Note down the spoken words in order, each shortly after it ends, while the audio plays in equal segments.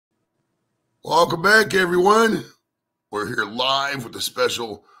Welcome back, everyone. We're here live with a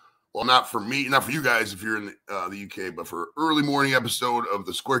special, well, not for me, not for you guys if you're in the UK, but for early morning episode of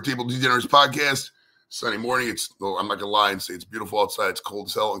the Square Table Degenerates podcast. Sunday morning. I'm not going to lie and say it's beautiful outside. It's cold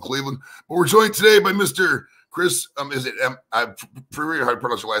as hell in Cleveland. But we're joined today by Mr. Chris. I'm pretty how to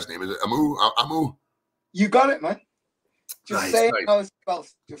pronounce your last name. Is it Amoo? Amoo? You got it, man. Nice. How it's spelled.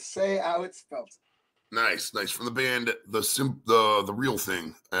 Just say how it's spelled. Nice. From the band, the Real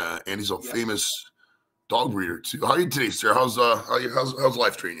Thing, and he's a famous dog breeder too. How are you today, sir? How's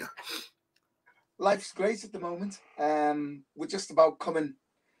life treating you? Life's great at the moment. We're just about coming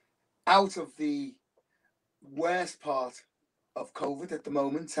out of the worst part of COVID at the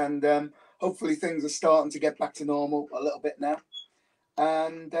moment, and hopefully things are starting to get back to normal a little bit now.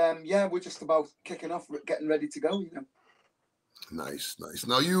 And we're just about kicking off, getting ready to go. Nice.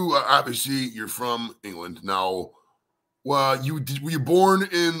 Now you obviously you're from England. Now, were you born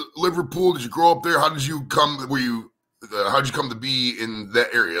in Liverpool? Did you grow up there? How did you come? How did you come to be in that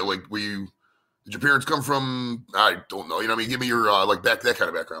area? Like, did your parents come from? I don't know. You know what I mean? Give me your that kind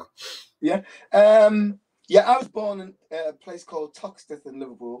of background. Yeah. I was born in a place called Toxteth in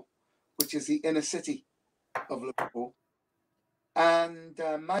Liverpool, which is the inner city of Liverpool. And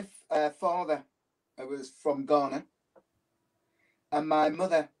my father was from Ghana. And my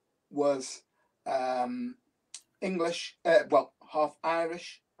mother was English, half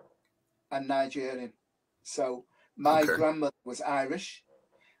Irish and Nigerian. So my grandmother was Irish.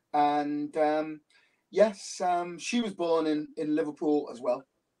 And she was born in Liverpool as well,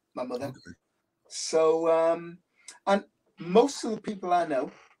 my mother. Okay. So, and most of the people I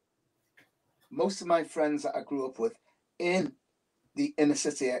know, most of my friends that I grew up with in the inner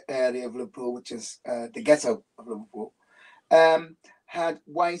city area of Liverpool, which is the ghetto of Liverpool, had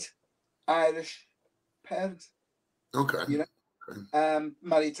white Irish parents. Okay.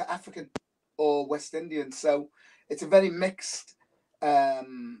 Married to African or West Indian. So it's a very mixed.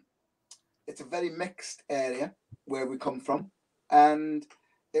 It's a very mixed area where we come from, and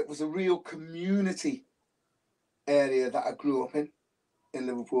it was a real community area that I grew up in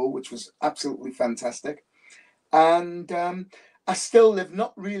Liverpool, which was absolutely fantastic. And I still live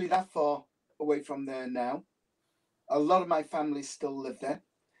not really that far away from there now. A lot of my family still live there,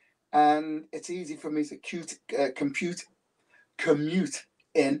 and it's easy for me to commute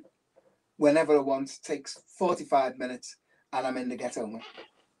in whenever I want. It takes 45 minutes, and I'm in the ghetto.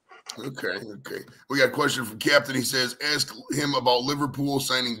 Okay. We got a question from Captain. He says, ask him about Liverpool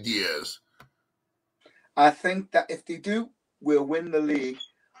signing Diaz. I think that if they do, we'll win the league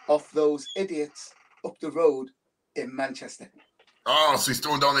off those idiots up the road in Manchester. Oh, so he's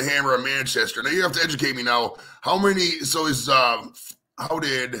throwing down the hammer on Manchester. Now you have to educate me now. How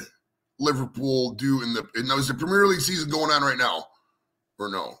did Liverpool do now is the Premier League season going on right now?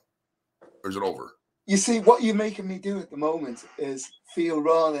 Or no? Or is it over? You see, what you're making me do at the moment is feel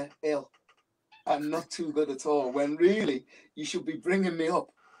rather ill and not too good at all, when really you should be bringing me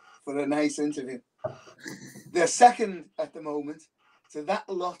up for a nice interview. They're second at the moment to that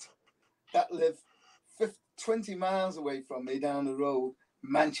lot that live 20 miles away from me down the road,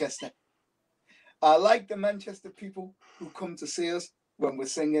 Manchester. I like the Manchester people who come to see us when we're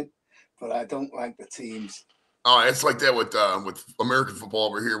singing, but I don't like the teams. Oh, it's like that with American football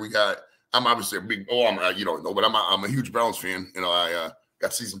over here. I'm obviously a big. You don't know, but I'm a huge Browns fan. I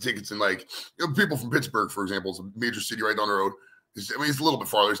got season tickets, and people from Pittsburgh, for example, it's a major city right down the road. It's a little bit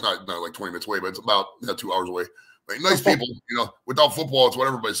farther. It's not like 20 minutes away, but it's about 2 hours away. But nice people. Without football, it's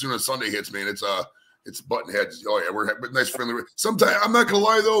whatever. But as soon as Sunday hits, man, it's button heads. Oh yeah, we're nice friendly. Sometimes I'm not gonna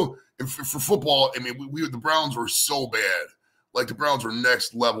lie though. For football, I mean, the Browns were so bad. Like the Browns were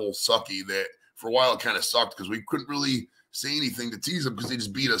next level sucky that for a while it kind of sucked because we couldn't really say anything to tease them because they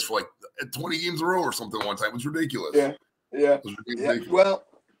just beat us for 20 games in a row or something one time. It was ridiculous. Yeah. It was ridiculous. Well,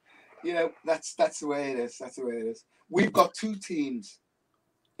 that's the way it is. That's the way it is. We've got two teams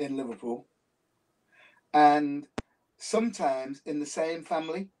in Liverpool, and sometimes in the same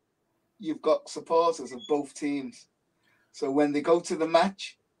family, you've got supporters of both teams. So when they go to the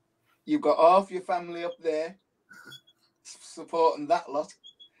match, you've got half your family up there supporting that lot,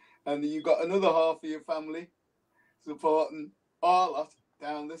 and then you've got another half of your family supporting our lot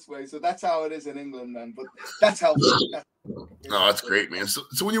down this way. So that's how it is in England, man. But that's how. No, that's great, man. So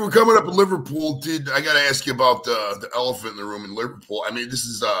when you were coming up in Liverpool, I got to ask you about the elephant in the room in Liverpool? I mean, this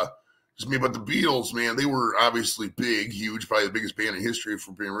is just me, but the Beatles, man, they were obviously big, huge, probably the biggest band in history,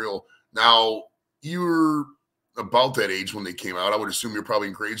 for being real. Now, you were about that age when they came out. I would assume you're probably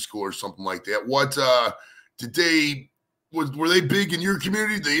in grade school or something like that. What were they big in your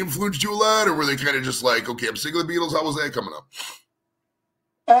community? Did they influenced you a lot, or were they kind of just like, okay, I'm sick of the Beatles? How was that coming up?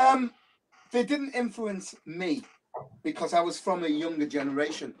 They didn't influence me because I was from a younger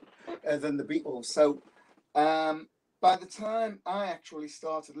generation than the Beatles. So by the time I actually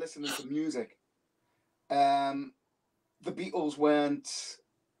started listening to music, the Beatles weren't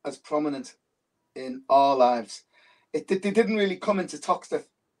as prominent in our lives. They didn't really come into Toxteth,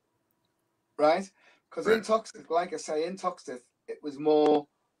 right? Because in Toxteth, like I say, in Toxteth, it was more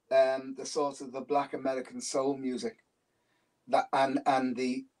the sort of the Black American soul music that and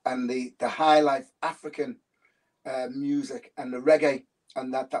the high life African music and the reggae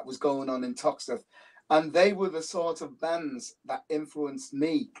and that was going on in Toxteth, and they were the sort of bands that influenced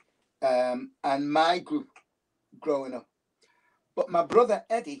me and my group growing up. But my brother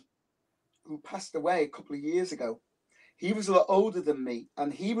Eddie, who passed away a couple of years ago, he was a lot older than me,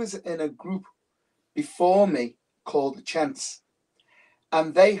 and he was in a group before me called the Chants,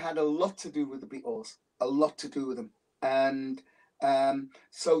 and they had a lot to do with the Beatles, a lot to do with them, and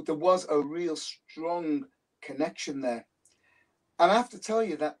so there was a real strong connection there. And I have to tell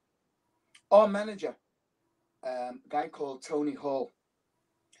you that our manager, a guy called Tony Hall,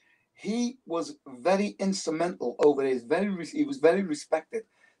 he was very instrumental over his he was very respected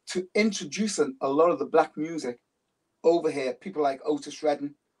to introducing a lot of the black music over here. People like Otis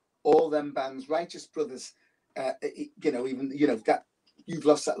Redding, all them bands, Righteous Brothers, even that You've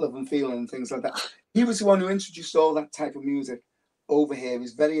Lost That Love and Feeling and things like that. He was the one who introduced all that type of music over here. He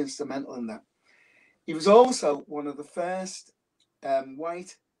was very instrumental in that. He was also one of the first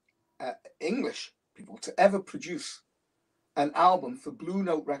white English people to ever produce an album for Blue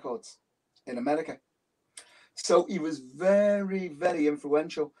Note Records in America. So he was very, very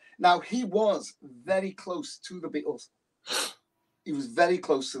influential. Now, he was very close to the Beatles. He was very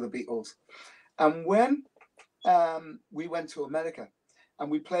close to the Beatles. And when we went to America and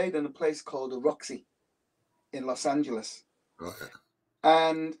we played in a place called the Roxy in Los Angeles. Okay.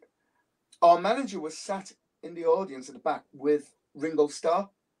 And our manager was sat in the audience at the back with Ringo Starr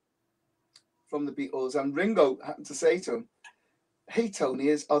from the Beatles. And Ringo happened to say to him, "Hey,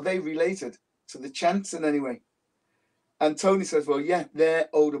 Tony, are they related to the Chants in any way?" And Tony says, "Well, yeah, their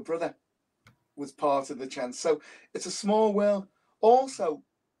older brother was part of the Chants." So it's a small world. Also,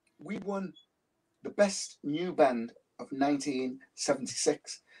 we won the best new band of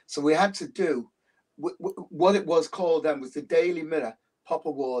 1976. So we had to do what it was called then was the Daily Mirror Pop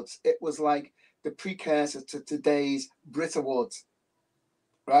Awards. It was like the precursor to today's Brit Awards,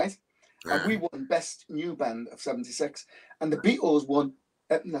 right? Yeah. And we won best new band of 76. And the Beatles won,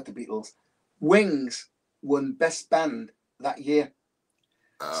 not the Beatles, Wings won best band that year.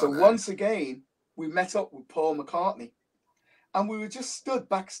 So once again, we met up with Paul McCartney. And we were just stood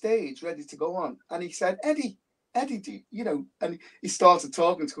backstage ready to go on. And he said, Eddie, and he started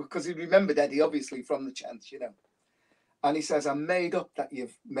talking to her because he remembered Eddie, obviously, from the Chants, And he says, "I'm made up that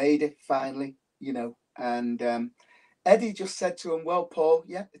you've made it finally, And Eddie just said to him, "Well, Paul,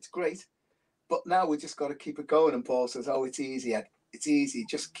 yeah, it's great. But now we just got to keep it going." And Paul says, "Oh, it's easy, Ed. It's easy.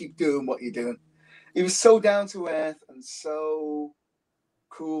 Just keep doing what you're doing." He was so down to earth and so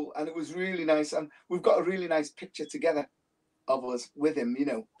cool. And it was really nice. And we've got a really nice picture together of us with him,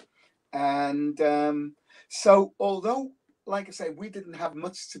 And so although, like I say, we didn't have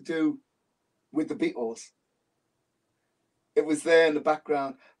much to do with the Beatles, it was there in the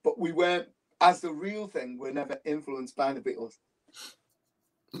background, but we weren't, as the real thing, we're never influenced by the Beatles.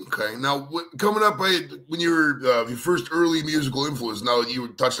 Okay. Now, coming up when you were your first early musical influence, now you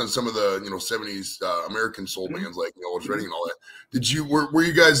touched on some of the, 70s American soul bands like Otis Redding and all that. Were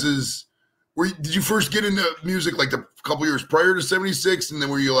you guys did you first get into music like a couple years prior to 76? And then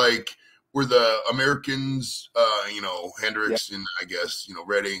were the Americans, Hendrix and I guess,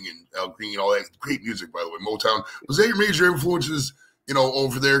 Redding and Al Green and all that great music, by the way, Motown. Was that your major influences,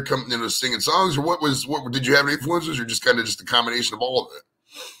 over there coming singing songs, or what did you have any influences, or just kind of just a combination of all of it?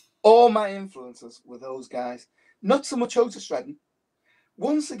 All my influences were those guys. Not so much Otis Redding.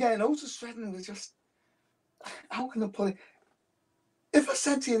 Once again, Otis Redding was just, how can I put it? If I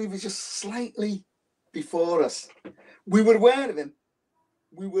said to you he was just slightly before us, we were aware of him.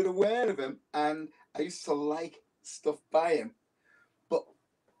 And I used to like stuff by him. But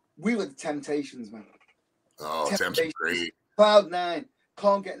we were the Temptations, man. Oh, Temptations, great. Cloud9,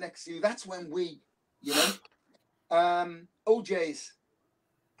 Can't Get Next to You. That's when we, OJ's,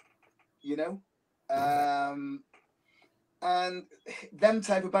 and them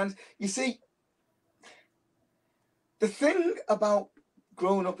type of bands. You see, the thing about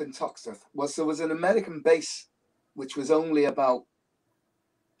growing up in Toxteth was there was an American base, which was only about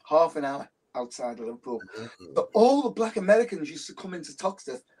half an hour outside of Liverpool. But all the black Americans used to come into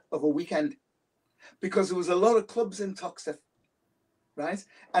Toxteth of a weekend because there was a lot of clubs in Toxteth, right?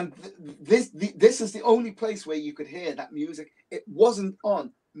 And this is the only place where you could hear that music. It wasn't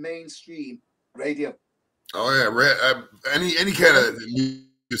on mainstream radio. Oh yeah, any kind of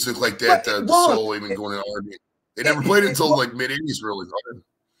music like that, the soul, even going to R&B. They never played it until like mid '80s, really.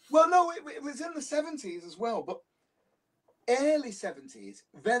 Well, no, it was in the '70s as well, but early '70s,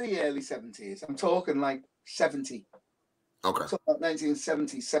 very early '70s. I'm talking like 70. Okay. So about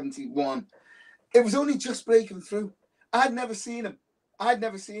 1970, 71. It was only just breaking through. I'd never seen him.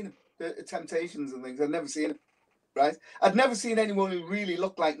 The Temptations and things. I'd never seen him, right? I'd never seen anyone who really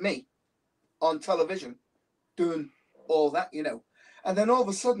looked like me on television doing all that, you know. And then all of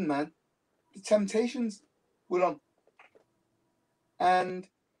a sudden, man, the Temptations were on. And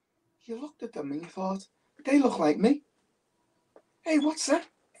you looked at them and you thought, they look like me. Hey, what's that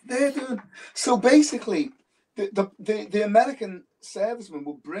they're doing? So basically, the American servicemen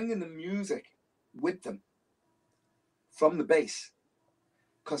were bringing the music with them from the base,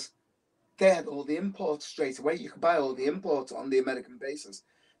 because they had all the imports straight away. You could buy all the imports on the American bases.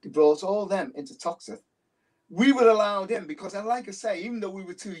 They brought all them into Toxteth. We were allowed in because, and like I say, even though we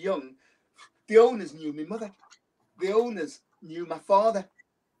were too young, the owners knew my mother. The owners knew my father.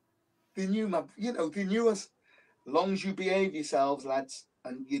 They knew they knew us. As long as you behave yourselves, lads,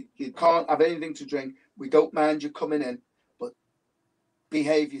 and you can't have anything to drink, we don't mind you coming in, but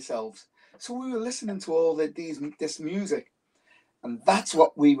behave yourselves. So we were listening to all this music, and that's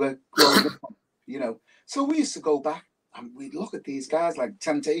what we were growing up on, you know. So we used to go back and we'd look at these guys like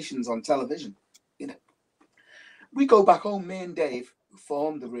Temptations on television, you know. We go back home, me and Dave, who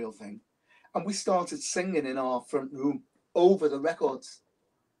formed the real thing, and we started singing in our front room over the records.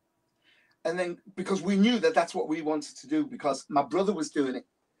 And then, because we knew that that's what we wanted to do, because my brother was doing it,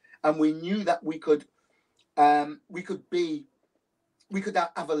 and we knew that we could have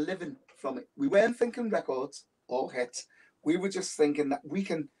a living from it. We weren't thinking records or hits. We were just thinking that we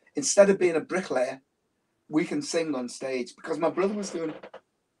can, instead of being a bricklayer, we can sing on stage, because my brother was doing it.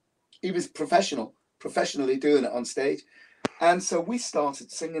 He was professionally doing it on stage. And so we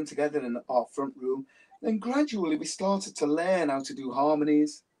started singing together in our front room. Then gradually we started to learn how to do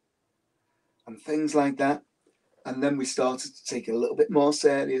harmonies and things like that. And then we started to take it a little bit more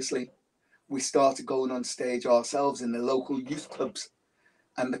seriously. We started going on stage ourselves in the local youth clubs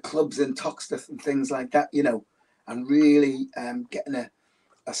and the clubs in Toxteth and things like that, you know, and really getting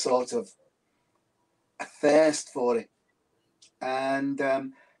a sort of a thirst for it. And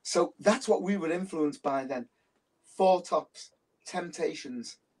so that's what we were influenced by then. Four Tops,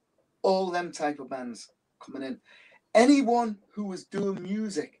 Temptations, all them type of bands coming in. Anyone who was doing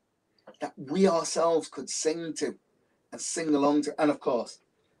music that we ourselves could sing to and sing along to. And of course,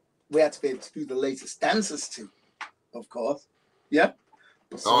 we had to be able to do the latest dances to, of course. Yeah.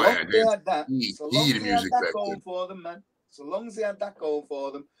 But so long as they had that, going for them, man. So long as they had that going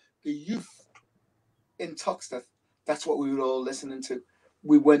for them, the youth in Toxteth, that's what we were all listening to.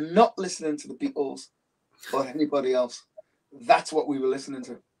 We were not listening to the Beatles or anybody else. That's what we were listening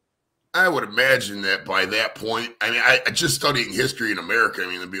to. I would imagine that by that point, I mean, I just studying history in America, I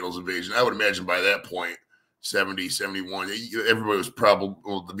mean, the Beatles invasion, I would imagine by that point, 70, 71, everybody was probably,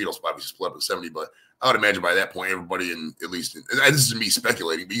 well, the Beatles probably split up in 70, but I would imagine by that point, everybody this is me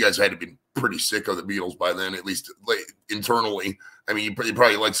speculating, but you guys had to be pretty sick of the Beatles by then, at least like, internally. I mean, you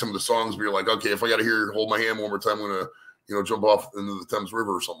probably like some of the songs where you're like, okay, if I got to hear Hold My Hand one more time, I'm going to, jump off into the Thames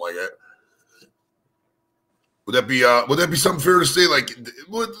River or something like that. Would that be something fair to say? Like,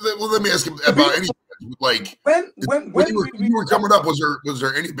 well, let me ask you about any, like, when you were coming up, was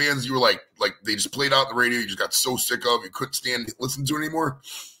there any bands you were like they just played out the radio, you just got so sick of, you couldn't stand to listen to it anymore?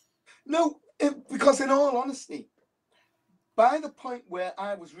 No, because in all honesty, by the point where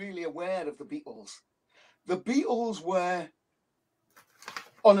I was really aware of the Beatles were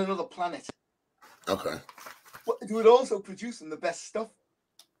on another planet. Okay. But they were also producing the best stuff.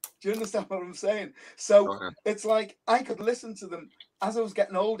 Do you understand what I'm saying? So It's like I could listen to them as I was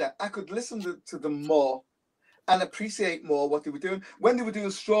getting older. I could listen to them more and appreciate more what they were doing. When they were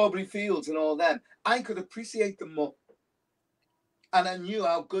doing Strawberry Fields and all them, I could appreciate them more. And I knew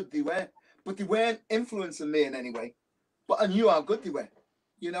how good they were. But they weren't influencing me in any way. But I knew how good they were.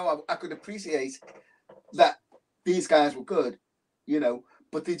 You know, I could appreciate that these guys were good, you know,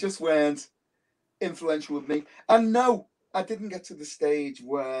 but they just weren't influential with me. And no, I didn't get to the stage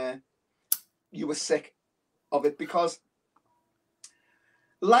where you were sick of it, because,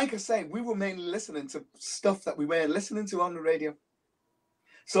 like I say, we were mainly listening to stuff that we weren't listening to on the radio.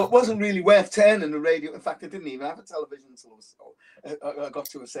 So it wasn't really worth turning the radio. In fact, I didn't even have a television until I got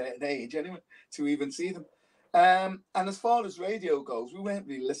to a certain age anyway to even see them. And as far as radio goes, we weren't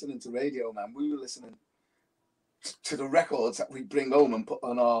really listening to radio, man. We were listening to the records that we bring home and put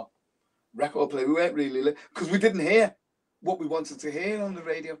on our record player. We weren't really, because we didn't hear what we wanted to hear on the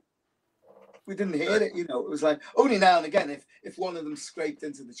radio. We didn't hear it, you know. It was like only now and again if one of them scraped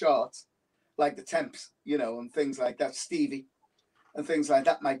into the charts, like the Temps, you know, and things like that, Stevie and things like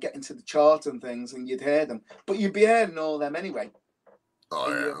that might get into the chart and things, and you'd hear them, but you'd be hearing all them anyway. Oh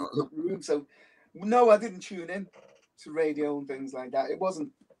yeah. Room. So no, I didn't tune in to radio and things like that. It wasn't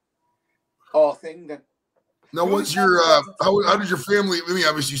our thing then. Now, what's your how did your family? I mean,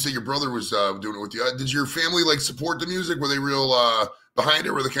 obviously, you say your brother was doing it with you. Did your family like support the music? Were they real behind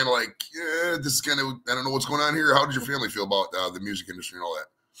it? Were they kind of like, yeah, this is kind of, I don't know what's going on here? How did your family feel about the music industry and all that?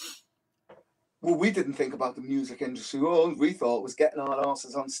 Well, we didn't think about the music industry. All we thought was getting our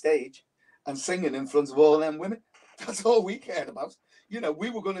asses on stage and singing in front of all them women. That's all we cared about. You know, we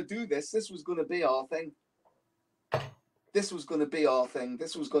were going to do this. This was going to be our thing. This was going to be our thing.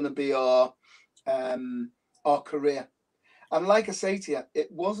 This was going to be our career. And like I say to you,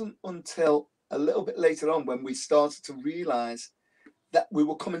 it wasn't until a little bit later on when we started to realize that we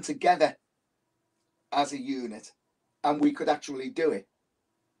were coming together as a unit and we could actually do it,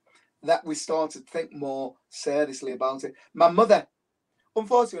 that we started to think more seriously about it.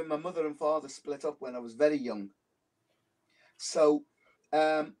 Unfortunately, my mother and father split up when I was very young. So,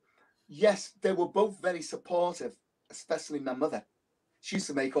 yes, they were both very supportive, especially my mother. She used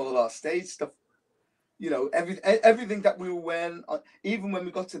to make all our stage stuff. You know, everything that we were wearing, even when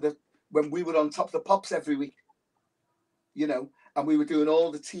we got to when we were on Top of the Pops every week, you know, and we were doing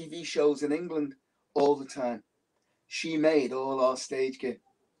all the TV shows in England all the time. She made all our stage gear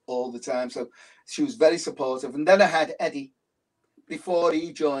all the time. So she was very supportive. And then I had Eddie, before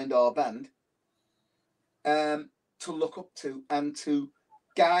he joined our band, to look up to and to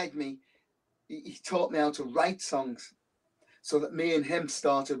guide me. He taught me how to write songs, so that me and him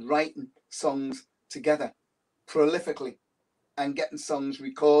started writing songs together prolifically and getting songs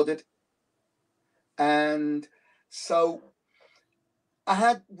recorded. And so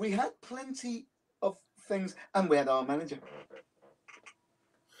we had plenty of things, and we had our manager,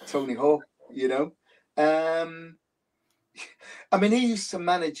 Tony Hall, you know. I mean, he used to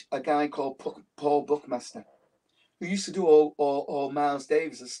manage a guy called Paul Buckmaster, who used to do all Miles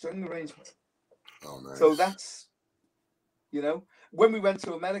Davis's string arrangements. Oh, nice. So that's, you know, when we went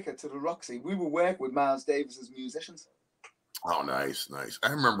to America to the Roxy, we were working with Miles Davis's musicians. Oh, nice. I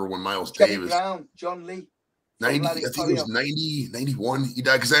remember when Miles Johnny Davis, Brown, John Lee, 90, I think it was 90, 91. He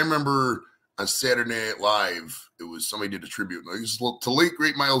died because I remember on Saturday Night Live, it was somebody did a tribute. It was to late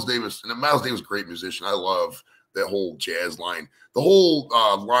great Miles Davis, and Miles Davis, great musician. I love that whole jazz line, the whole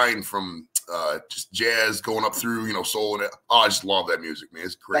line from just jazz going up through, you know, soul and it. Oh, I just love that music, man.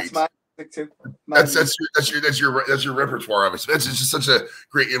 It's great. That's my music too. That's your repertoire, obviously. That's just such a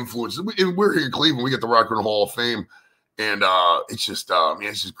great influence. And we're here in Cleveland. We get the Rock and Roll Hall of Fame. And it's just, man,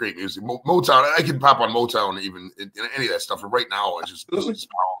 it's just great music. Motown, I can pop on Motown even in any of that stuff. But right now, it's just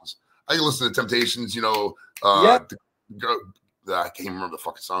pounds. I can listen to Temptations, you know. I can't even remember the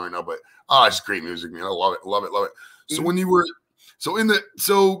fucking song right now, but it's just great music, man. I love it. So when you were, when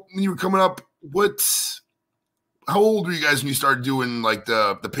you were coming up, how old were you guys when you started doing like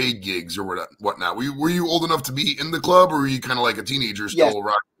the paid gigs or whatnot? Were you old enough to be in the club, or were you kind of like a teenager still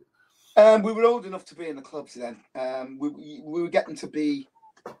rocking? We were old enough to be in the clubs then. We were getting to be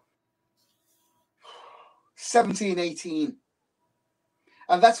 17, 18.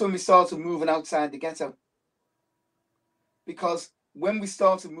 And that's when we started moving outside the ghetto. Because when we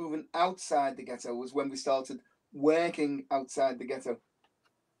started moving outside the ghetto was when we started working outside the ghetto.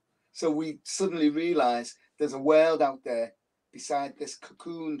 So we suddenly realized there's a world out there beside this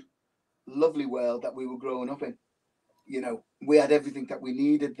cocooned, lovely world that we were growing up in. You know, we had everything that we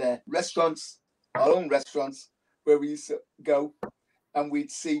needed there. Restaurants, our own restaurants, where we used to go, and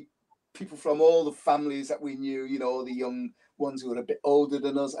we'd see people from all the families that we knew, you know, the young ones who were a bit older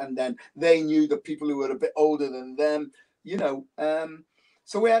than us, and then they knew the people who were a bit older than them, you know.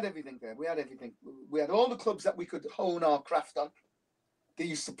 So we had everything there. We had everything. We had all the clubs that we could hone our craft on. They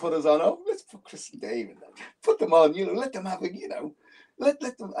used to put us on, oh, let's put Chris and Dave in there. Put them on, you know, let them have it, you know. Let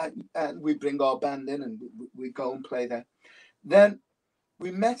them, and we bring our band in and we go and play there. Then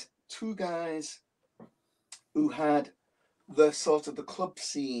we met two guys who had the sort of the club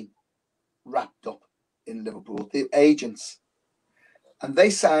scene wrapped up in Liverpool, the agents, and they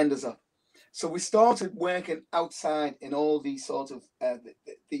signed us up. So we started working outside in all these sort of the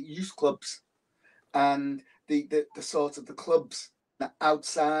youth clubs and the sort of the clubs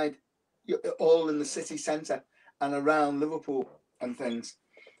outside, all in the city centre and around Liverpool and things.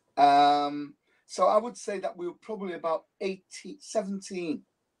 So I would say that we were probably about 18.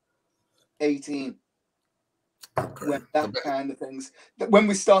 Okay. When that kind of things, when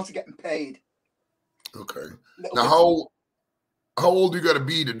we started getting paid. Okay. Now, how old you got to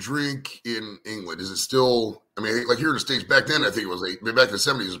be to drink in England? Is it still? I mean, like here in the States back then, I think it was back in the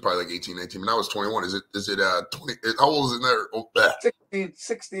 70s, it was probably like 18, 19. But now it's 21. Is it 20? How old is it there? Oh,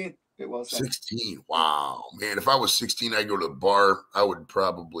 16. It was 16. Wow, man! If I was 16, I'd go to the bar. I would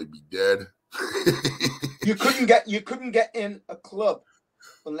probably be dead. You couldn't get in a club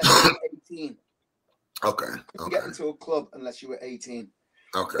unless you were 18. Okay. You couldn't get into a club unless you were 18.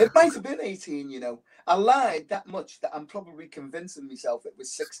 Okay. It might have been 18, you know. I lied that much that I'm probably convincing myself it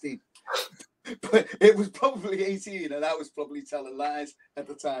was 16. But it was probably 18, and I was probably telling lies at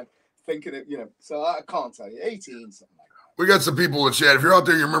the time, thinking it, you know. So I can't tell you. 18, something like that. We got some people in chat. If you're out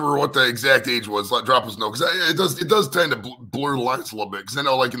there, you remember what the exact age was, drop us a note. Because it does tend to blur the lines a little bit. Because I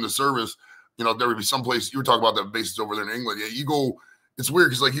know, like in the service, you know, there would be some place, you were talking about the bases over there in England. Yeah, you go, it's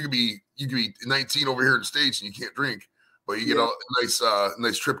weird because like you could be 19 over here in the States and you can't drink. But you get a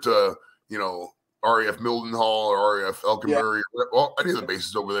nice trip to, you know, RAF Mildenhall or RAF Elkinbury, well, any of the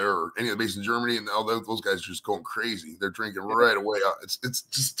bases over there, or any of the bases in Germany, and all those guys are just going crazy. They're drinking right away. It's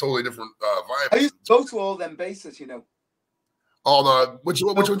just totally different vibe. I used to go to all them bases, you know. All the which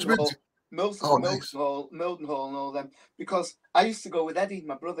ones you been to? Mildenhall, and all them, because I used to go with Eddie,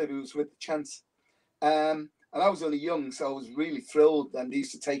 my brother, who was with the Chance, and I was only young, so I was really thrilled, and they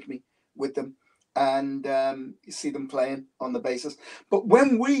used to take me with them. And you see them playing on the bases. But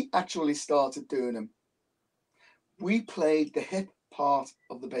when we actually started doing them, we played the hip part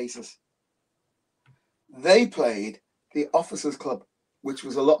of the bases. They played the Officers Club, which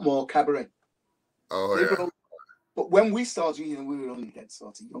was a lot more cabaret. Oh, yeah. But when we started, you know, we were only that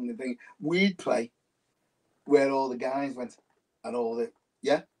sort of young and thing. We'd play where all the guys went and all the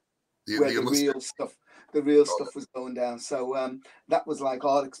where the real stuff. The real stuff was going down. So that was like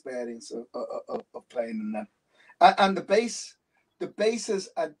our experience of playing in them. And the bases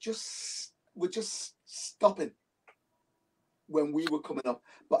were just stopping when we were coming up.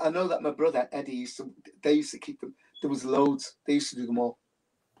 But I know that my brother Eddie they used to keep them. There was loads. They used to do them all.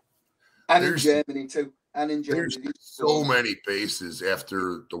 And in Germany too. There's so many bases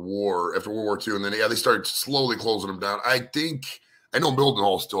after the war, after World War II, and then they started slowly closing them down. I know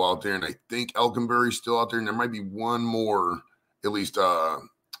Mildenhall's still out there, and I think Elkinbury's still out there, and there might be one more, at least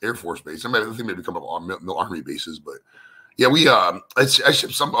Air Force base. I think maybe come up on Army bases, but yeah, I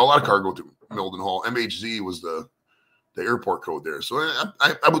shipped a lot of cargo to Mildenhall. MHZ was the airport code there, so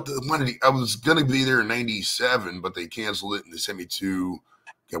I was gonna be there in '97, but they canceled it and they sent me to.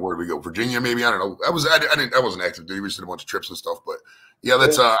 Where did we go? Virginia, maybe? I don't know. I wasn't active duty. We just did a bunch of trips and stuff. But yeah,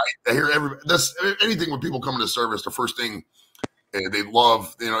 that's I hear that's anything when people come into service, the first thing they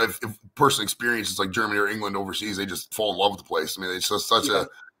love, you know, if person experiences like Germany or England overseas, they just fall in love with the place. I mean, it's just such a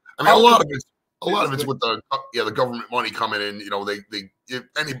lot of it's with the government money coming in. You know, they if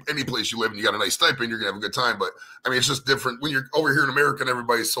any place you live and you got a nice stipend, you're gonna have a good time. But I mean, it's just different when you're over here in America and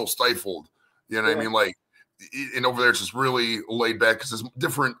everybody's so stifled. You know what I mean? Like. And over there, it's just really laid back because it's a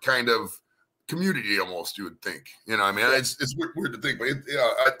different kind of community almost, you would think. You know, I mean, it's weird to think, but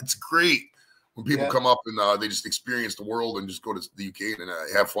it's great when people come up and they just experience the world and just go to the UK and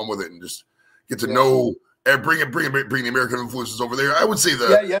have fun with it and just get to know and bring the American influences over there. I would say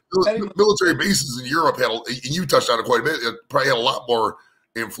the military bases in Europe and you touched on it quite a bit, it probably had a lot more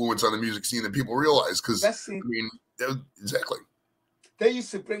influence on the music scene than people realize because, I mean, exactly. They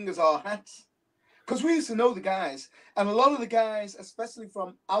used to bring us our hats. Because we used to know the guys, and a lot of the guys, especially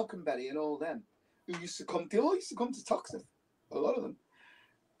from Alconbury and all them, who used to come, they all used to come to Toxteth, a lot of them.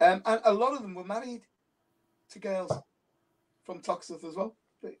 And a lot of them were married to girls from Toxteth as well.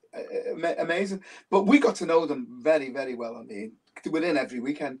 Amazing. But we got to know them very, very well. I mean, they were in every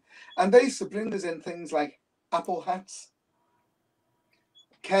weekend. And they used to bring us in things like apple hats,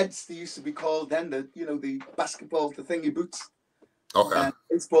 Keds, they used to be called then, the basketball, the thingy boots. Okay.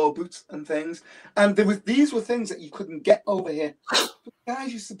 Baseball boots and things, and these were things that you couldn't get over here. But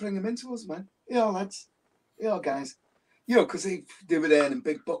guys used to bring them into us, man. Lads, guys, because they were earning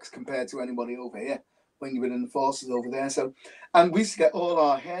big bucks compared to anybody over here when you were in the forces over there. So, and we used to get all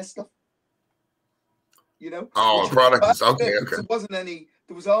our hair stuff. Oh, product is okay.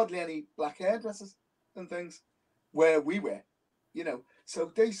 There was hardly any black hairdressers and things where we were,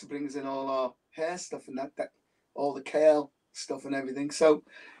 So they used to bring us in all our hair stuff and that all the kale stuff and everything. So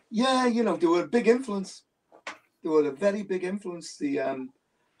they were a big influence. They were a very big influence, the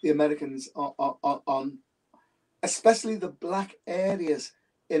Americans on especially the black areas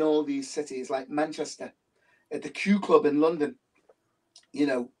in all these cities like Manchester. At the Q Club in London,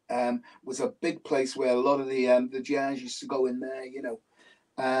 was a big place where a lot of the jazz used to go in there,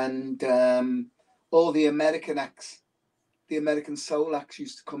 and all the American acts, the American soul acts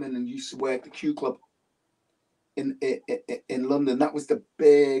used to come in and used to work the Q Club in London. That was the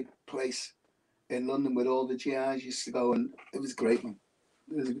big place in London where all the GIs used to go, and it was great, man.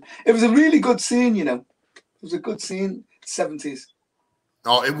 It was a really good scene, you know. It was a good scene, 70s.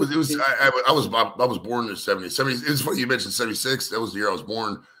 Oh, it was. I was born in the 70s. 70s. It's funny you mentioned 76. That was the year I was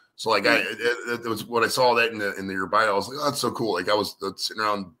born. So like it was when I saw that in your bio, I was like, oh, that's so cool. Like I was sitting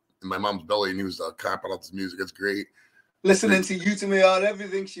around in my mom's belly and he was copping out this music. That's great. Listening to You To Me on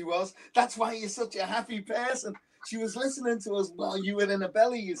everything she was. That's why you're such a happy person. She was listening to us while you were in a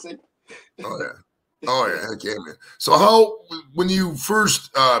belly, you see. Oh yeah. Oh yeah, heck yeah, man. So how, when you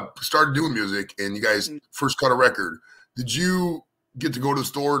first started doing music and you guys first cut a record, did you get to go to the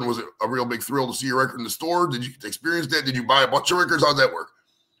store, and was it a real big thrill to see your record in the store? Did you experience that? Did you buy a bunch of records? How'd that work?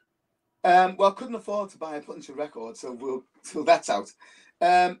 Well, I couldn't afford to buy a bunch of records, so that's out.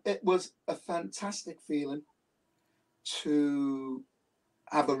 It was a fantastic feeling to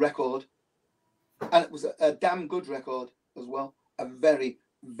have a record, and it was a damn good record as well. A very,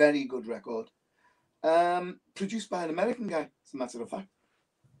 very good record. Produced by an American guy, as a matter of fact.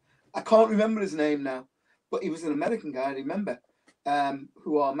 I can't remember his name now, but he was an American guy, I remember,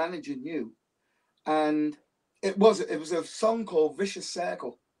 who our manager knew. And it was a song called Vicious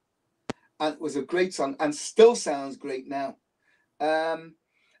Circle. And it was a great song and still sounds great now. And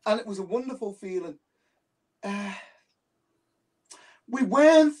it was a wonderful feeling. We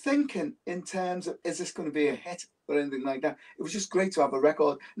weren't thinking in terms of, is this going to be a hit or anything like that? It was just great to have a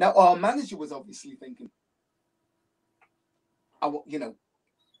record. Now, our manager was obviously thinking, I'm going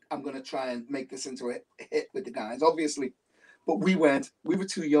to try and make this into a hit with the guys, obviously. But we weren't. We were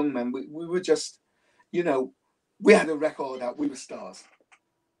too young, man. We were just, we had a record out. We were stars.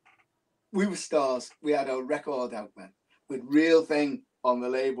 We were stars. We had a record out, man, with Real Thing on the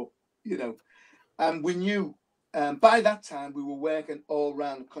label, And we knew, by that time, we were working all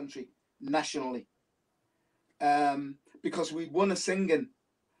around the country, nationally. Because we'd won a singing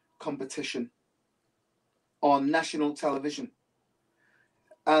competition on national television.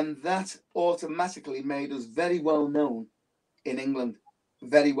 And that automatically made us very well known in England.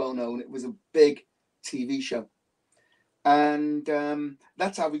 Very well known. It was a big TV show. And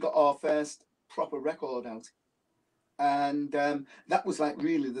that's how we got our first proper record out. And that was like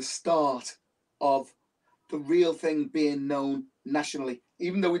really the start of the Real Thing being known nationally.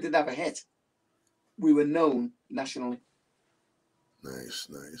 Even though we didn't have a hit, we were known nationally. Nice,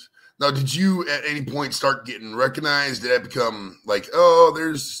 nice. Now, did you at any point start getting recognized? Did that become like, oh,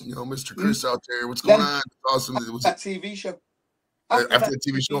 there's Mr. Chris out there? What's going on? Awesome. It was that TV show. After the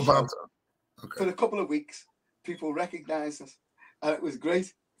TV show popped up. Okay. For a couple of weeks, people recognized us, and it was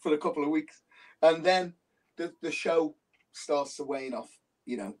great for a couple of weeks. And then the show starts to wane off,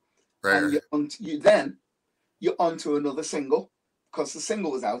 Right. And you're onto another single, because the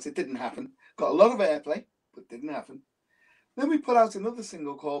single was out. It didn't happen. Got a lot of airplay, but didn't happen. Then we put out another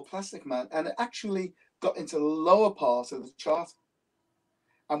single called Plastic Man, and it actually got into the lower part of the chart.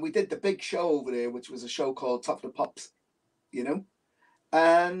 And we did the big show over there, which was a show called Top of the Pops,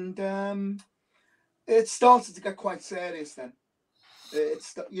 And it started to get quite serious then.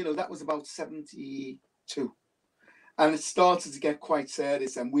 That was about 72. And it started to get quite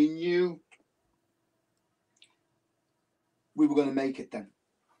serious, and we knew we were going to make it then.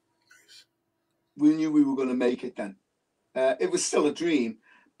 We knew we were going to make it then. It was still a dream,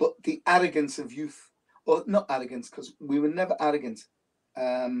 but the arrogance of youth, or not arrogance, because we were never arrogant,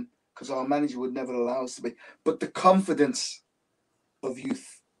 because our manager would never allow us to be, but the confidence of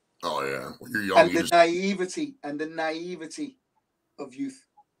youth. Oh yeah, when you're young, and the naivety of youth.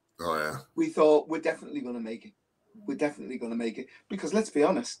 Oh yeah, we thought we're definitely going to make it. We're definitely going to make it, because let's be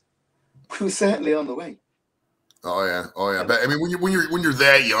honest, we were certainly on the way. Oh yeah, oh yeah. But I mean, when you're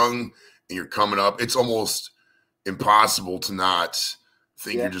that young and you're coming up, it's almost impossible to not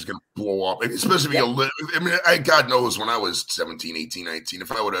think you're just going to blow up, especially if God knows when I was 17, 18, 19,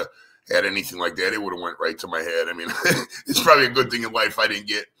 if I would have had anything like that, it would have went right to my head. I mean, it's probably a good thing in life I didn't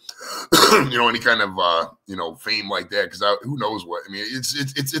get, any kind of, fame like that, because who knows what. I mean,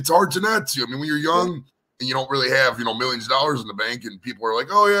 it's hard to not to. I mean, when you're young and you don't really have, millions of dollars in the bank, and people are like,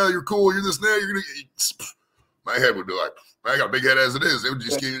 oh yeah, you're cool, you're this and that, you're gonna. My head would be like, I got a big head as it is. It would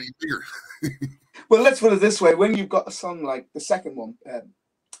just get any bigger. Well, let's put it this way: when you've got a song like the second one,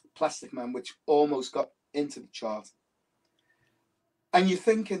 Plastic Man, which almost got into the chart, and you're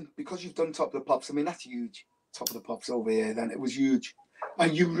thinking, because you've done Top of the Pops, I mean, that's huge. Top of the Pops over here, then it was huge.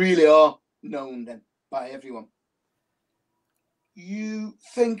 And you really are known then by everyone. You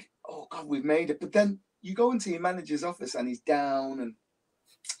think, oh God, we've made it. But then you go into your manager's office and he's down, and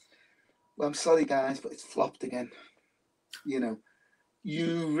Well, I'm sorry, guys, but it's flopped again. You know,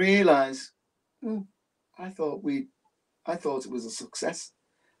 you realise, well, I thought it was a success.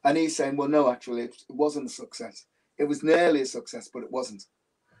 And he's saying, well, no, actually, it wasn't a success. It was nearly a success, but it wasn't.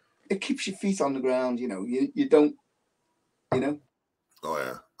 It keeps your feet on the ground, you know. You don't, you know. Oh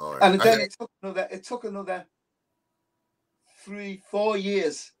yeah. And then it took another 3-4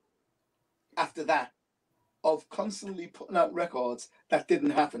 years after that of constantly putting out records that didn't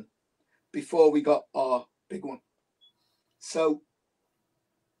happen before we got our big one. So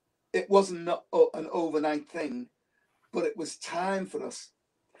it wasn't an overnight thing, but it was time for us.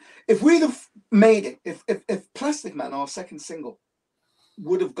 If we'd have made it, if Plastic Man, our second single,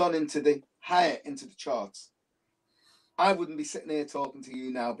 would have gone higher into the charts, I wouldn't be sitting here talking to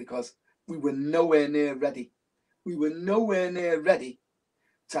you now, because we were nowhere near ready. We were nowhere near ready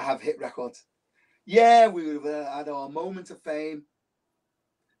to have hit records. Yeah, we would have had our moment of fame,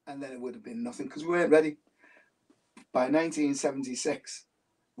 and then it would have been nothing because we weren't ready. By 1976,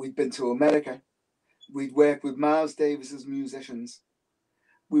 we'd been to America. We'd worked with Miles Davis's musicians.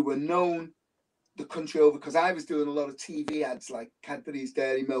 We were known the country over because I was doing a lot of TV ads like Cadbury's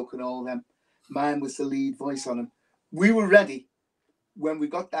Dairy Milk and all them. Mine was the lead voice on them. We were ready when we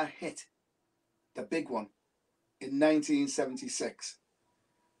got that hit, the big one, in 1976.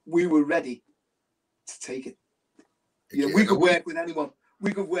 We were ready to take it. You know, we could work with anyone.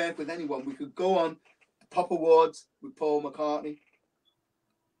 We could work with anyone. We could go on the Pop Awards with Paul McCartney,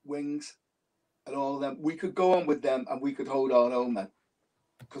 Wings, and all of them. We could go on with them, and we could hold our own then,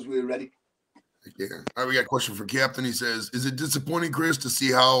 because we were ready. Yeah. All right, we got a question for Captain. He says, is it disappointing, Chris, to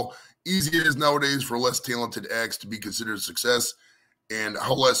see how easy it is nowadays for less talented acts to be considered a success, and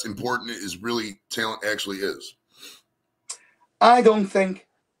how less important it is really talent actually is? I don't think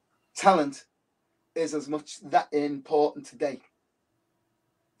talent is as much that important today,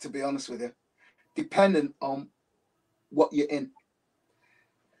 to be honest with you, depending on what you're in.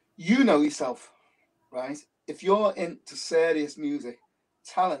 You know yourself, right? If you're into serious music,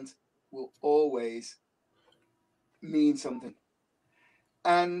 talent will always mean something.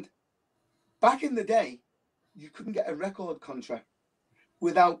 And back in the day, you couldn't get a record contract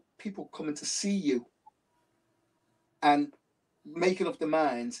without people coming to see you and making up their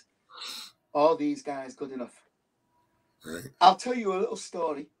minds, are these guys good enough? Right. I'll tell you a little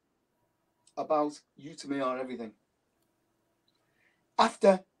story about You to Me Are Everything.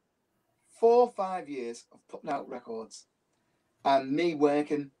 After 4 or 5 years of putting out records and me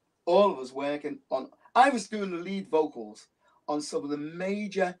working, all of us working on, I was doing the lead vocals on some of the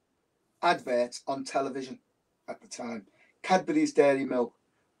major adverts on television at the time. Cadbury's Dairy Milk,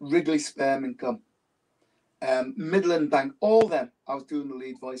 Wrigley Sperm and Gum, Midland Bank, all them I was doing the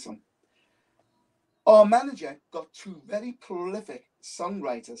lead voice on. Our manager got 2 very prolific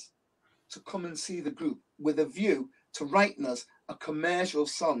songwriters to come and see the group with a view to writing us a commercial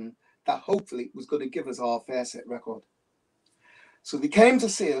song that hopefully was going to give us our first hit record. So they came to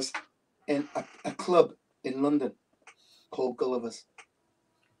see us in a club in London called Gulliver's.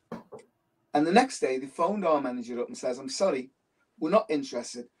 And the next day they phoned our manager up and says, I'm sorry, we're not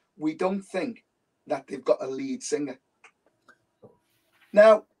interested. We don't think that they've got a lead singer.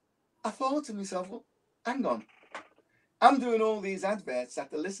 Now, I thought to myself, well, hang on. I'm doing all these adverts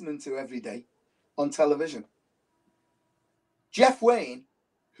that they're listening to every day on television. Jeff Wayne,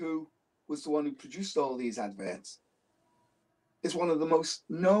 who was the one who produced all these adverts, is one of the most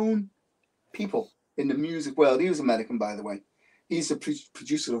known people in the music world. He was American, by the way. He's the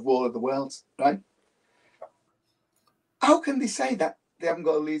producer of War of the Worlds, right? How can they say that they haven't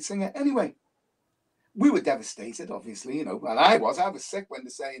got a lead singer? Anyway, we were devastated, obviously, you know, and I was sick when they're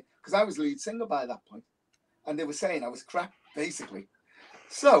saying, because I was lead singer by that point, and they were saying I was crap, basically.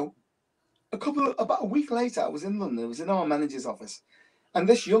 So about a week later, I was in London. I was in our manager's office, and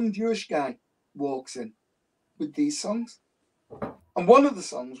this young Jewish guy walks in with these songs, and one of the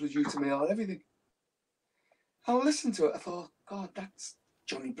songs was You to Me Are Everything. I listened to it. I thought, God, that's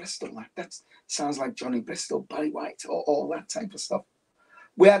Johnny Bristol. That sounds like Johnny Bristol, Barry White, or all that type of stuff.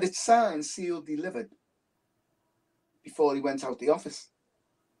 We had it signed, sealed, delivered before he went out the office.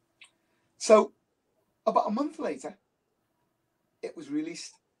 So about a month later, it was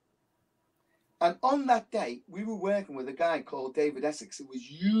released. And on that day, we were working with a guy called David Essex, who was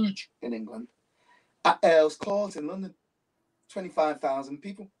huge in England, at Earl's Court in London, 25,000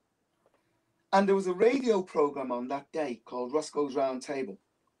 people. And there was a radio program on that day called Roscoe's Round Table.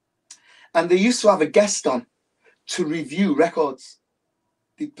 And they used to have a guest on to review records.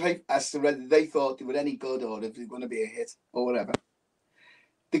 They played as to whether they thought they were any good or if they were going to be a hit or whatever.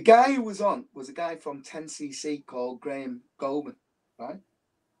 The guy who was on was a guy from 10cc called Graham Goldman, right?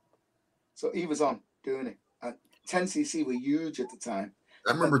 So he was on doing it. And 10cc were huge at the time.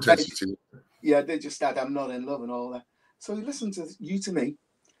 I remember 10cc. Yeah, they just had I'm Not in Love and all that. So he listened to You to Me.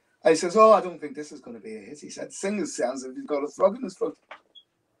 And he says, oh, I don't think this is going to be a hit. He said, Singers sounds like he's got a frog in his throat.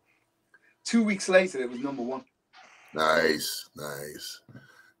 2 weeks later, it was #1. Nice.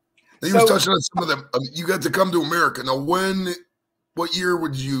 He was touching on some of them. You got to come to America. Now, what year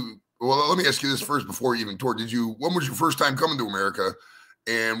would you? Well, let me ask you this first before you even toured. When was your first time coming to America?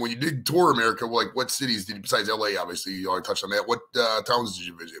 And when you did tour America, like what cities did you, besides LA? Obviously, you already touched on that. What towns did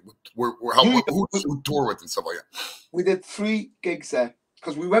you visit? Who did you tour with and stuff like that? We did 3 gigs there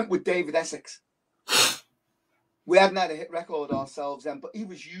because we went with David Essex. We hadn't had a hit record ourselves then, but he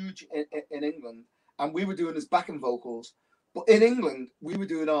was huge in England, and we were doing his backing vocals. But in England, we were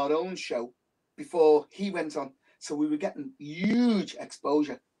doing our own show before he went on. So we were getting huge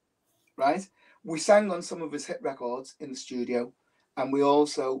exposure, right? We sang on some of his hit records in the studio, and we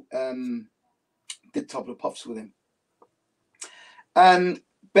also did Top of the Pops with him. And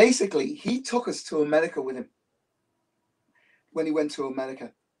basically, he took us to America with him when he went to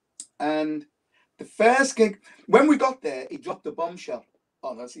America. And the first gig, when we got there, he dropped a bombshell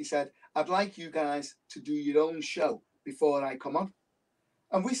on us. He said, I'd like you guys to do your own show before I come on.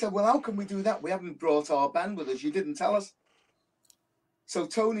 And we said, well, how can we do that? We haven't brought our band with us. You didn't tell us. So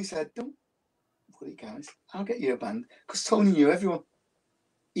Tony said, don't worry, guys. I'll get you a band. Because Tony knew everyone.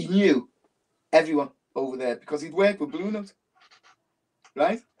 He knew everyone over there because he'd worked with Blue Note.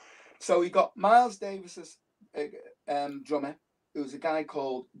 Right? So he got Miles Davis's drummer, who was a guy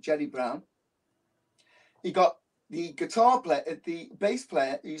called Jerry Brown. He got the guitar player, the bass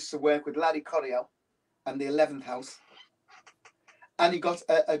player who used to work with Larry Coryell and the 11th House. And he got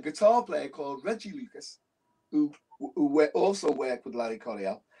a guitar player called Reggie Lucas, who also worked with Larry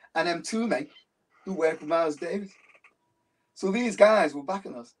Coryell, and M2 who worked with Miles Davis. So these guys were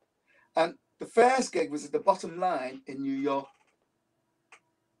backing us. And the first gig was at the Bottom Line in New York.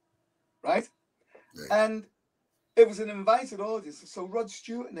 Right? Yeah. And it was an invited audience. So Rod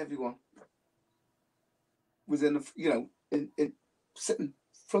Stewart and everyone was in sitting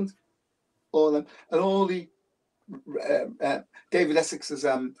front, all of them, and all the David Essex's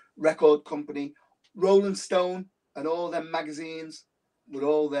record company, Rolling Stone, and all them magazines were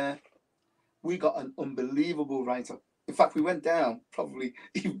all there. We got an unbelievable write-up. In fact, we went down probably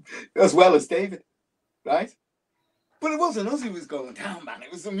as well as David, right? But it wasn't us who was going down, man.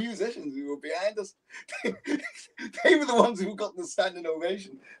 It was the musicians who were behind us. They were the ones who got the standing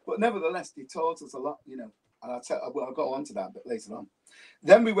ovation. But nevertheless, they taught us a lot, And I'll go on to that a bit later on.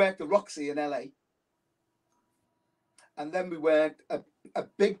 Then we worked the Roxy in LA. And then we worked a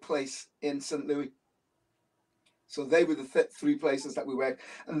big place in St. Louis. So they were the 3 places that we worked.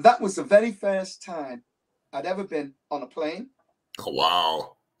 And that was the very first time I'd ever been on a plane.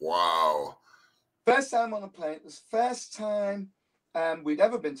 Oh, wow. First time on a plane. It was the first time we'd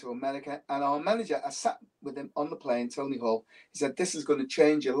ever been to America. And our manager, I sat with him on the plane, Tony Hall. He said, this is going to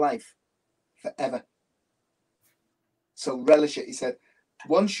change your life forever. So relish it. He said,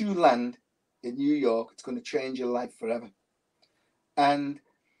 once you land in New York, it's going to change your life forever. And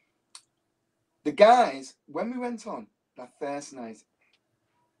the guys, when we went on that first night,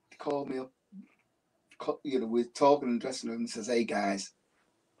 they called me up. We're talking in the dressing room and says, hey guys,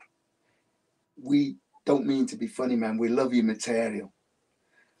 we don't mean to be funny, man. We love your material,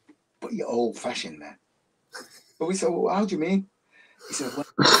 but you're old fashioned, man. But we said, well, how do you mean? He said,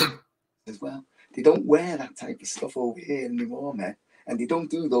 well, they don't wear that type of stuff over here anymore, man. And they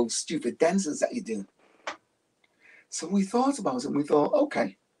don't do those stupid dances that you do. So we thought about it and we thought,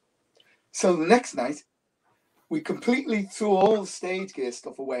 okay. So the next night, we completely threw all the stage gear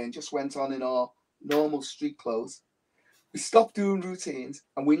stuff away and just went on in our normal street clothes. We stopped doing routines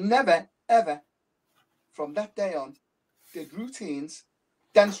and we never, ever, from that day on, did routines,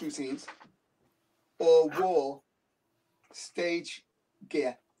 dance routines, or wore stage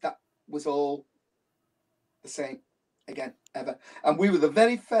gear. That was all the same again, ever. And we were the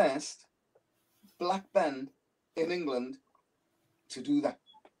very first black band in England to do that.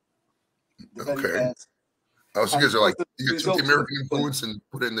 The very first. Oh, so you guys are like, you took the American influence and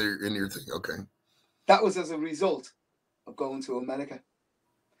put it in your thing. Okay. That was as a result of going to America.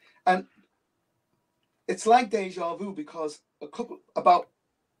 And it's like deja vu because about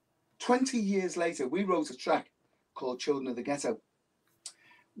 20 years later, we wrote a track called Children of the Ghetto,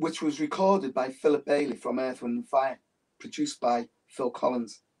 which was recorded by Philip Bailey from Earth, Wind & Fire, produced by Phil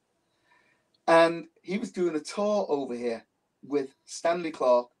Collins. And he was doing a tour over here with Stanley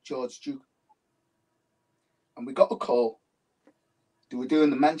Clarke, George Duke. And we got a call. They were doing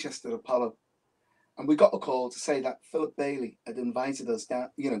the Manchester Apollo. And we got a call to say that Philip Bailey had invited us down,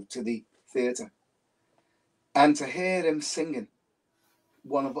 to the theatre. And to hear him singing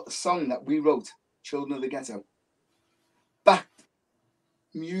a song that we wrote, Children of the Ghetto, backed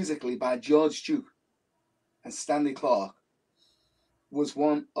musically by George Duke and Stanley Clarke, was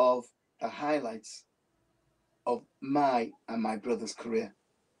one of the highlights of my and my brother's career.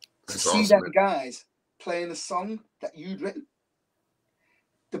 That's to see awesome, them guys playing a song that you'd written.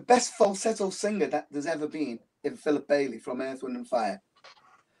 The best falsetto singer that there's ever been in Philip Bailey from Earth, Wind and Fire,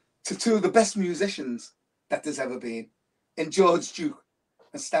 to two of the best musicians that there's ever been in George Duke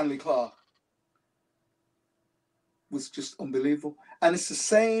and Stanley Clarke, was just unbelievable. And it's the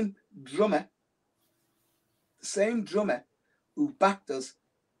same drummer who backed us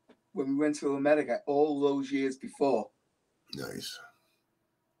when we went to America all those years before. Nice.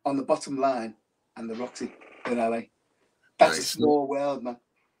 On the Bottom Line and the Roxy in LA. That's a small world, man.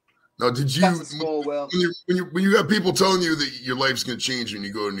 Now, did you? That's a small world. When you got people telling you that your life's going to change when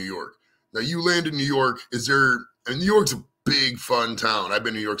you go to New York. Now, you land in New York. New York's a big, fun town. I've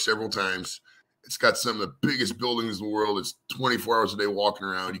been to New York several times. It's got some of the biggest buildings in the world. It's 24 hours a day walking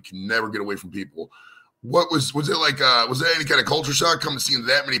around. You can never get away from people. What was it like? Was there any kind of culture shock coming to seeing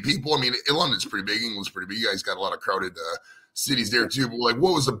that many people? I mean, London's pretty big. England's pretty big. You guys got a lot of crowded cities there too. But like,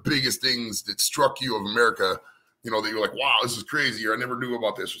 what was the biggest things that struck you of America? You know, that you're like, wow, this is crazy, or I never knew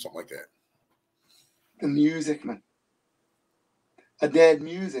about this, or something like that. The music, man. I heard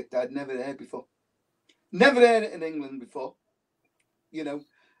music that I'd never heard before. Never heard it in England before. You know,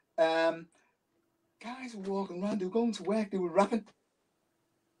 guys were walking around, they were going to work, they were rapping.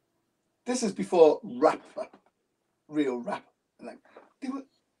 This is before rap, real rap. Like, they were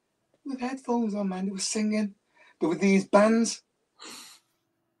with headphones on, man. They were singing. There were these bands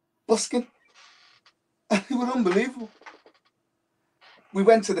busking. And they were unbelievable. We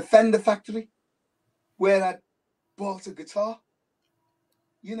went to the Fender factory where I bought a guitar.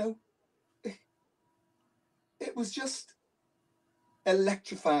 You know, it was just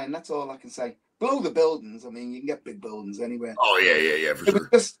electrifying. That's all I can say. Below the buildings, I mean, you can get big buildings anywhere. Oh, yeah, for sure.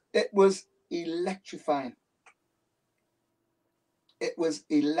 It was electrifying. It was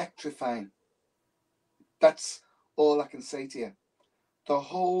electrifying. That's all I can say to you. The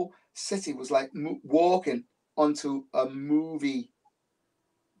whole city was like walking onto a movie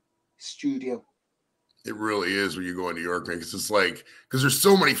studio. It really is when you go to New York, man. It's just like, because there's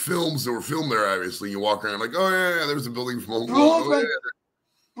so many films that were filmed there, obviously. You walk around like, oh, yeah, there's a building from Broadway. Oh, yeah.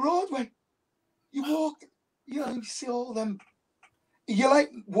 Broadway. You walk, you know, you see all them. You're like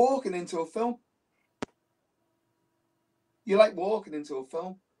walking into a film. You're like walking into a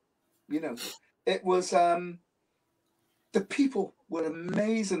film. You know, it was, the people were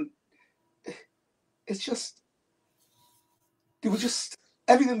amazing. It's just,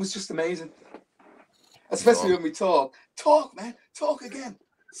 everything was just amazing. Especially when we talk, man, talk again.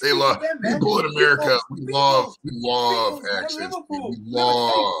 They love people in America. We love accents. We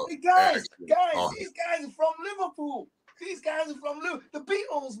love guys. These guys are from Liverpool. These guys are from the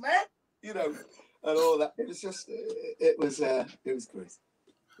Beatles, man. You know, and all that. It was just, it was great.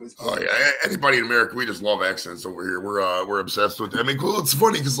 Oh yeah, anybody in America, we just love accents over here. We're obsessed with. I mean, cool. It's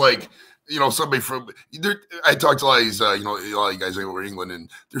funny because like, you know, somebody from there. I talked to a lot of these, you know, a lot of you guys over in England, and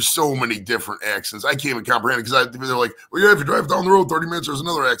there's so many different accents. I can't even comprehend it because they're like, well, yeah, if you drive down the road 30 minutes, there's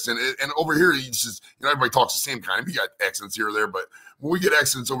another accent. And over here, you just, you know, everybody talks the same kind. We got accents here or there, but when we get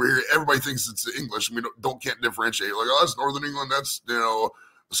accents over here, everybody thinks it's English. And we can't differentiate. Like, oh, that's Northern England. That's, you know,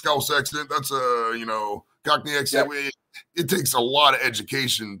 a Scouse accent. That's a, you know, Cockney accent. Yeah. It takes a lot of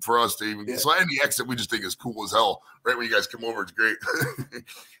education for us to even. Yeah. So any accent we just think is cool as hell. Right when you guys come over, it's great.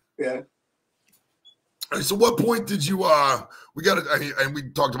 Yeah. All right, so what point did you we got it, and we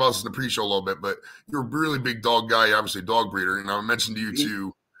talked about this in the pre-show a little bit, but you're a really big dog guy, obviously a dog breeder, and I mentioned to you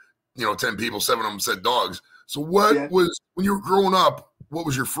to, you know, 10 people, 7 of them said dogs. So what was, when you were growing up, what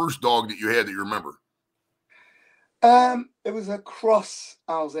was your first dog that you had that you remember? It was a cross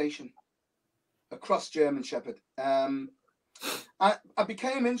Alsatian, a cross German Shepherd. I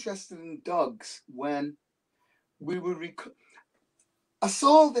became interested in dogs when we were I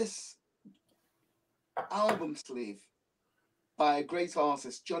saw this album sleeve by a great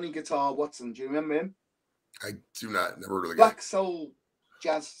artist, Johnny Guitar Watson. Do you remember him? I do not. Never heard of the Black guy. soul,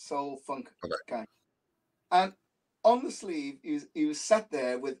 jazz, soul, funk guy. And on the sleeve, he was sat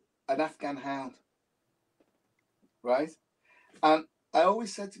there with an Afghan hound, right? And I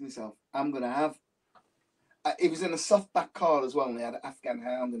always said to myself, I'm going to have. It was in a softback car as well, and they had an Afghan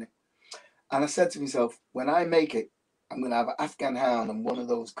hound in it. And I said to myself, when I make it, I'm going to have an Afghan hound in one of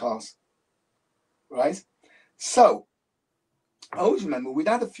those cars. Right? So, I always remember we'd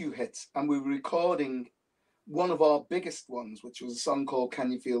had a few hits, and we were recording one of our biggest ones, which was a song called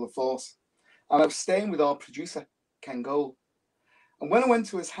Can You Feel the Force? And I was staying with our producer, Ken Gold. And when I went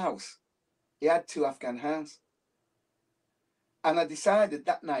to his house, he had 2 Afghan hounds. And I decided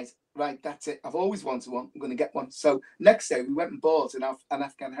that night, right, that's it. I've always wanted one. I'm going to get one. So next day, we went and bought an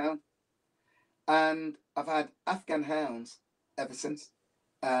Afghan hound. And I've had Afghan hounds ever since.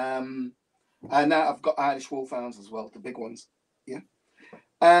 And now I've got Irish wolfhounds as well, the big ones. Yeah.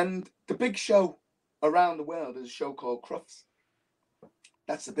 And the big show around the world is a show called Crufts.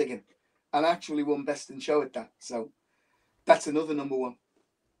 That's the big one. And I actually won Best in Show at that. So that's another #1.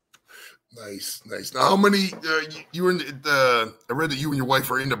 Nice, nice. Now, how many you were in I read that you and your wife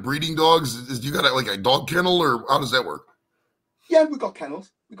are into breeding dogs. You got like a dog kennel, or how does that work? Yeah, we got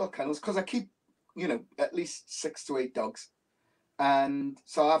kennels. We got kennels because I keep, at least 6 to 8 dogs. And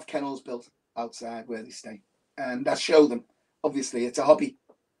so I have kennels built outside where they stay. And I show them. Obviously, it's a hobby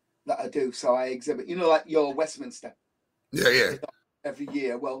that I do. So I exhibit, like your Westminster. Yeah. Every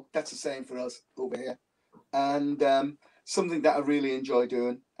year. Well, that's the same for us over here. And something that I really enjoy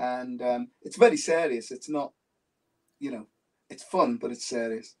doing. And it's very serious. It's not, it's fun, but it's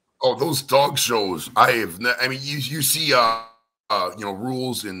serious. Oh, those dog shows. I mean, you see,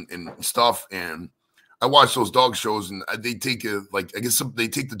 rules and stuff. And I watch those dog shows, and they take they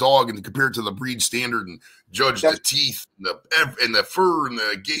take the dog and they compare it to the breed standard and judge the teeth and the fur and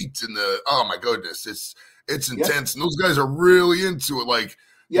the gait and oh my goodness, it's intense. And those guys are really into it. Like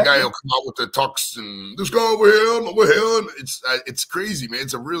the guy will come out with the tux and this guy over here and over here. And it's crazy, man.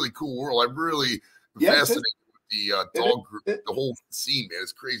 It's a really cool world. I'm really fascinated with the dog group, the whole scene, man.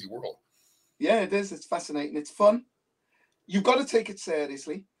 It's a crazy world. Yeah, it is. It's fascinating. It's fun. You've got to take it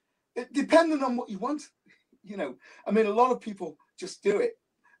seriously. Depending on what you want, I mean, a lot of people just do it.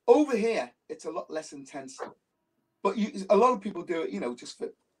 Over here, it's a lot less intense. But a lot of people do it, just for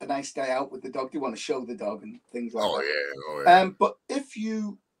a nice day out with the dog. They want to show the dog and things like that. Oh, yeah. But if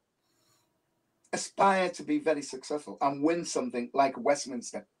you aspire to be very successful and win something like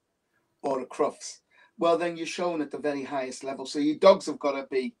Westminster or a Crufts, well, then you're shown at the very highest level. So your dogs have got to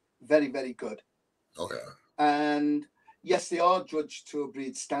be very, very good. Oh, yeah. And yes, they are judged to a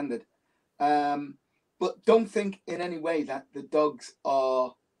breed standard. But don't think in any way that the dogs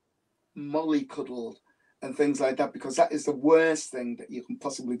are mollycoddled and things like that, because that is the worst thing that you can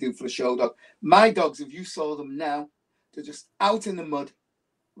possibly do for a show dog. My dogs, if you saw them now, they're just out in the mud,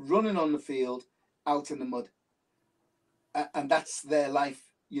 running on the field, out in the mud. And that's their life,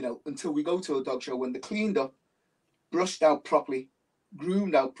 until we go to a dog show when they're cleaned up, brushed out properly,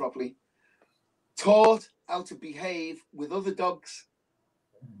 groomed out properly, taught how to behave with other dogs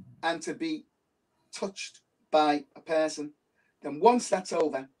and to be touched by a person. Then once that's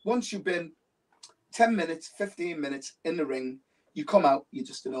over, once you've been 10 minutes, 15 minutes in the ring, you come out, you're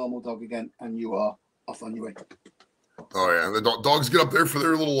just a normal dog again, and you are off on your way. Oh, yeah. The dogs get up there for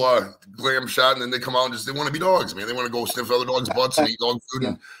their little glam shot, and then they come out and they want to be dogs, man. They want to go sniff other dogs' butts and eat dog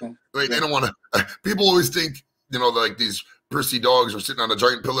food. They don't want to. People always think, like these prissy dogs are sitting on a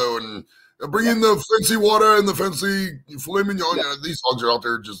giant pillow and bring in the fancy water and the fancy filet mignon. These dogs are out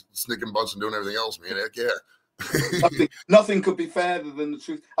there just snicking butts and doing everything else, man. Heck yeah. Nothing could be fairer than the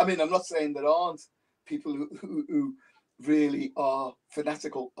truth. I mean, I'm not saying there aren't people who really are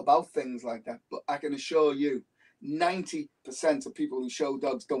fanatical about things like that, but I can assure you 90% of people who show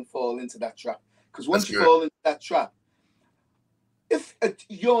dogs don't fall into that trap. Because once you fall into that trap, if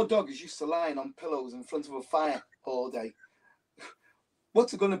your dog is used to lying on pillows in front of a fire all day,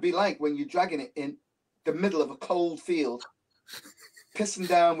 what's it going to be like when you're dragging it in the middle of a cold field, pissing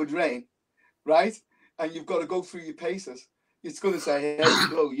down with rain, right? And you've got to go through your paces. It's going to say, hey,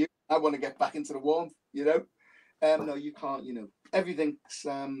 hello, I want to get back into the warmth, No, you can't, Everything's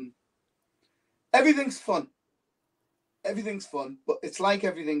fun. Everything's fun, but it's like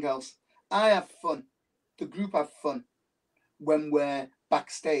everything else. I have fun. The group have fun when we're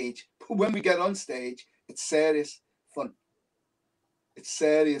backstage. But when we get on stage, it's serious fun. It's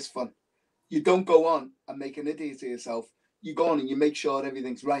serious fun. You don't go on and make an idiot of yourself. You go on and you make sure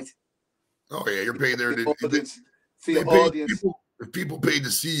everything's right. Oh, yeah, you're paid there. For your audience. If people paid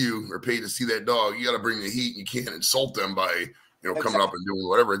to see you or paid to see that dog, you got to bring the heat. You can't insult them by coming up and doing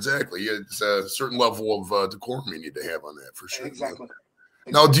whatever. Exactly. It's a certain level of decorum you need to have on that for sure. Exactly.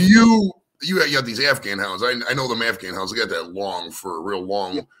 Now, do you have these Afghan hounds? I know them Afghan hounds. They got that real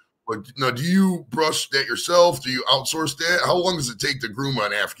long. Yeah. But now, do you brush that yourself? Do you outsource that? How long does it take to groom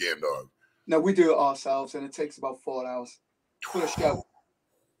an Afghan dog? No, we do it ourselves, and it takes about 4 hours for a show.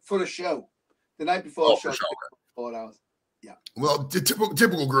 For a show, the night before the show, 4 hours. Yeah. Well, the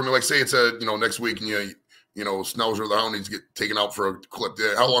typical grooming, like say it's next week, and Schnauzer the hound needs to get taken out for a clip.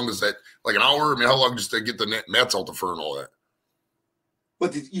 How long does that? Like an hour? I mean, how long just to get the mats out the fur and all that?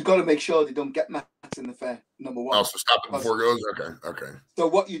 But you got to make sure they don't get mats in the fair, number one. Oh, so stop it before it goes? Okay. So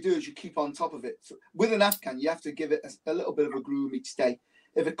what you do is you keep on top of it. So with an Afghan, you have to give it a little bit of a groom each day.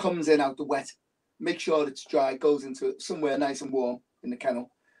 If it comes in out the wet, make sure it's dry, goes into somewhere nice and warm in the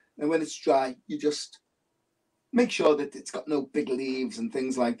kennel. And when it's dry, you just make sure that it's got no big leaves and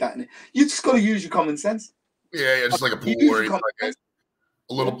things like that. And you just got to use your common sense. Yeah, just like a pool or anything like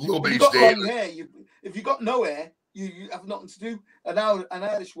a little bit each day. If you got no hair, you have nothing to do. An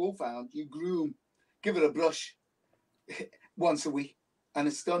Irish wolfhound, you groom, give it a brush once a week, and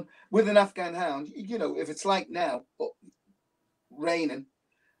it's done. With an Afghan hound, you know, if it's like now, raining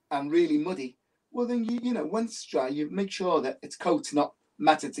and really muddy, well then you know, when it's dry, you make sure that its coat's not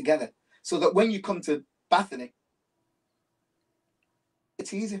matted together, so that when you come to bathing it,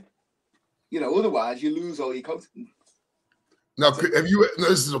 it's easier. You know, otherwise you lose all your coat. Now, have you?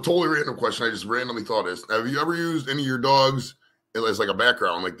 This is a totally random question. I just randomly thought this. Have you ever used any of your dogs as like a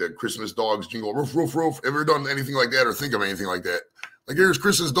background, like the Christmas dogs jingle, roof, roof, roof? Ever done anything like that, or think of anything like that? Like here's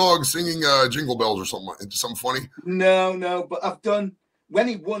Chris's dog singing jingle bells or something funny. No, but I've done. When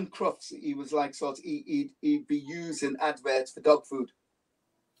he won Crufts, he was like he'd be using adverts for dog food.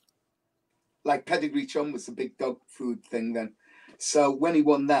 Like Pedigree Chum was the big dog food thing then. So when he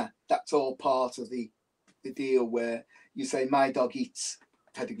won that, that's all part of the deal where you say my dog eats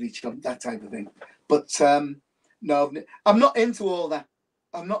Pedigree Chum, that type of thing. But no, I'm not into all that.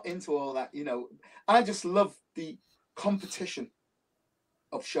 You know, I just love the competition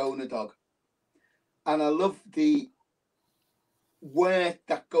of showing a dog, and I love the work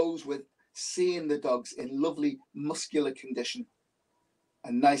that goes with seeing the dogs in lovely muscular condition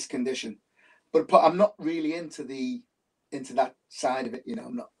and nice condition. But I'm not really into that side of it, you know.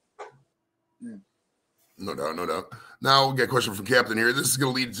 I'm not. Yeah. No doubt. Now we got a question from Captain here. This is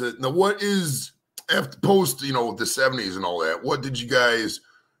going to lead to now. What is after post, you know, the 70s and all that? What did you guys,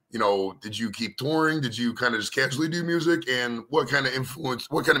 you know, did you keep touring? Did you kind of just casually do music? And what kind of influence?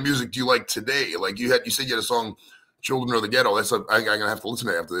 What kind of music do you like today? Like you said you had a song, "Children of the Ghetto." I'm gonna have to listen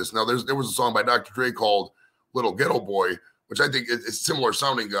to after this. Now there was a song by Dr. Dre called "Little Ghetto Boy," which I think it's similar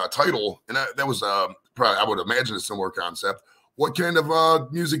sounding title, and that was probably, I would imagine, a similar concept. What kind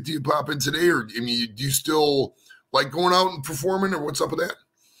of music do you pop in today, or I mean, do you still like going out and performing, or what's up with that?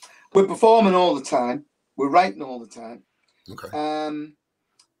 We're performing all the time. We're writing all the time. Okay.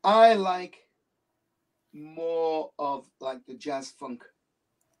 I like more of like the jazz funk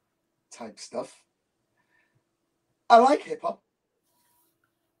type stuff. I like hip hop.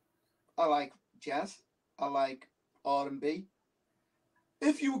 I like jazz. I like R&B.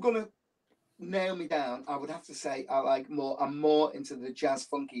 If you were gonna nail me down, I would have to say I'm more into the jazz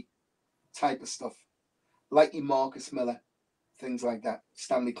funky type of stuff, like your Marcus Miller, things like that,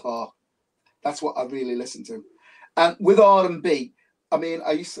 Stanley Clarke. That's what I really listen to. And with R&B, I mean,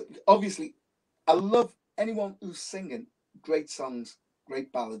 I love anyone who's singing great songs,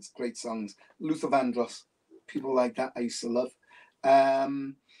 great ballads, great songs. Luther Vandross, people like that I used to love.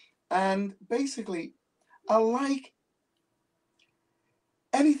 And basically, I like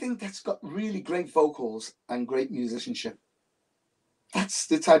anything that's got really great vocals and great musicianship. That's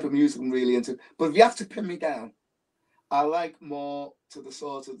the type of music I'm really into. But if you have to pin me down, I like more to the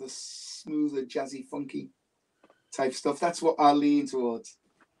sort of the smoother, jazzy, funky type stuff. That's what I lean towards,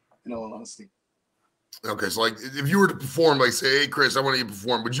 in all honesty. Okay, so like if you were to perform, like say, hey Chris, I want you to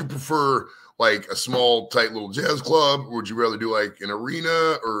perform, would you prefer like a small, tight little jazz club, or would you rather do like an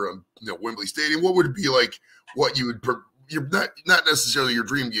arena or Wembley Stadium? What would it be like? What you would you're not necessarily your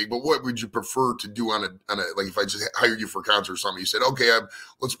dream gig, but what would you prefer to do on a like if I just hired you for a concert or something? You said, okay,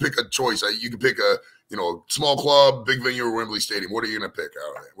 let's pick a choice. You can pick a small club, big venue, or Wembley Stadium. What are you gonna pick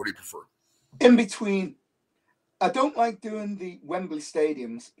out of that? What do you prefer? In between. I don't like doing the Wembley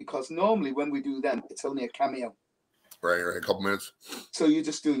stadiums because normally when we do them, it's only a cameo. Right, a couple minutes. So you're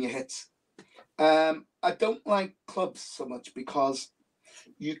just doing your hits. I don't like clubs so much because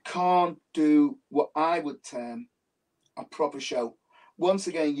you can't do what I would term a proper show. Once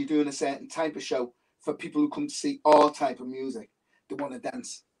again, you're doing a certain type of show for people who come to see our type of music. They want to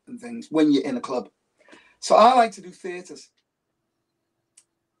dance and things when you're in a club. So I like to do theatres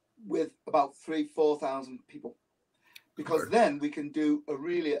with about 3,000-4,000 people. Because then we can do a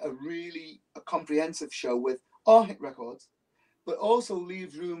really comprehensive show with our hit records, but also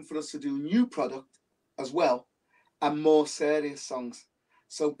leaves room for us to do new product as well and more serious songs.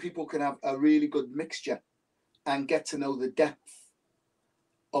 So people can have a really good mixture and get to know the depth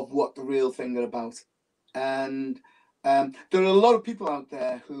of what the real thing are about. And there are a lot of people out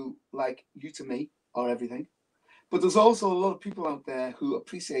there who like You to Me or everything, but there's also a lot of people out there who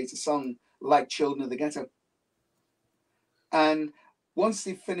appreciate a song like Children of the Ghetto. And once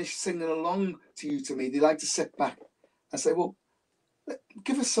they finish singing along to you, to me, they like to sit back and say, well,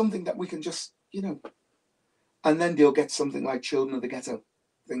 give us something that we can just, you know, and then they'll get something like Children of the Ghetto,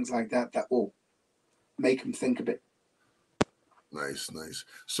 things like that, that will make them think a bit. Nice, nice.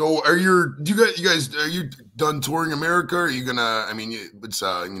 So are you guys, are you done touring America? Are you gonna, I mean, it's,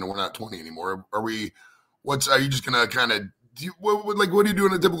 you know, we're not 20 anymore. Are we, are you just gonna kind of, what do you do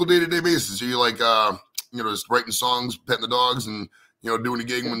on a typical day-to-day basis? Are you like, you know, just writing songs, petting the dogs, and, you know, doing a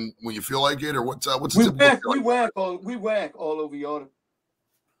gig when you feel like it, or what's the typical? We work all over Europe.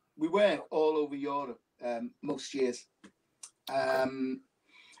 We work all over Europe most years. And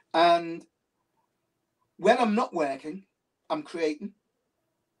when I'm not working, I'm creating.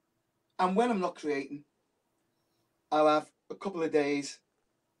 And when I'm not creating, I'll have a couple of days,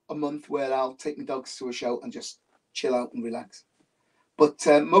 a month, where I'll take my dogs to a show and just chill out and relax. But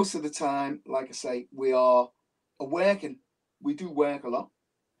most of the time, like I say, we are working. We do work a lot.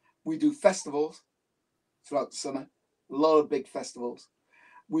 We do festivals throughout the summer, a lot of big festivals.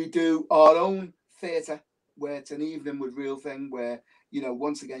 We do our own theatre, where it's an evening with Real Thing, where, you know,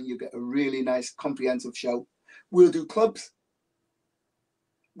 once again, you get a really nice comprehensive show. We'll do clubs.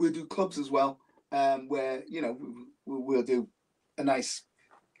 We'll do clubs as well, where, you know, we'll do a nice,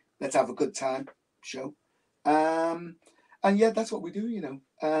 let's have a good time show. And yeah, that's what we do, you know.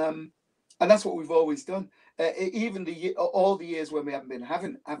 And that's what we've always done. Even all the years when we haven't been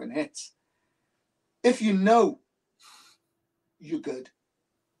having hits. If you know you're good,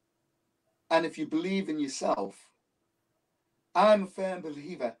 and if you believe in yourself, I'm a firm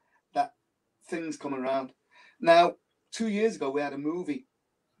believer that things come around. Now, 2 years ago, we had a movie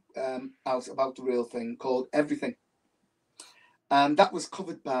out about the Real Thing called Everything. And that was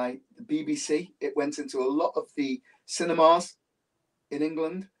covered by the BBC. It went into a lot of the cinemas in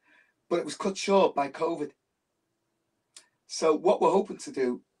England, but it was cut short by COVID. So what we're hoping to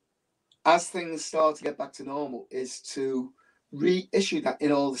do, as things start to get back to normal, is to reissue that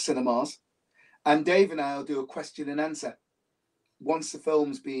in all the cinemas. And Dave and I will do a question and answer once the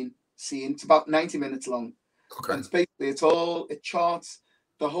film's been seen. It's about 90 minutes long. Okay. And it's basically, it charts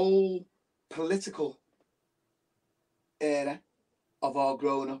the whole political era of our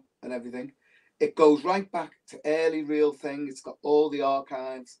growing up and everything. It goes right back to early Real Thing. It's got all the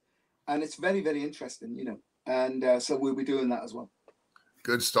archives, and it's very, very interesting, you know. And so we'll be doing that as well.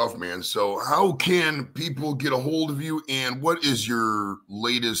 Good stuff, man. So how can people get a hold of you, and what is your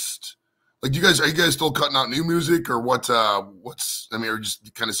latest, like, are you guys still cutting out new music, or what's, I mean, are you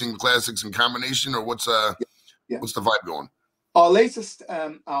just kind of singing classics in combination, or what's the vibe going? Our latest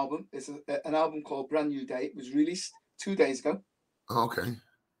album is an album called Brand New Day. It was released 2 days ago. Okay.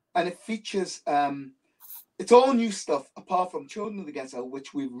 And it features, it's all new stuff apart from Children of the Ghetto,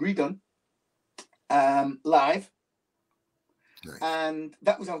 which we've redone live. Nice. And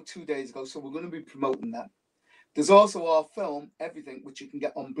that was out 2 days ago, so we're going to be promoting that. There's also our film, Everything, which you can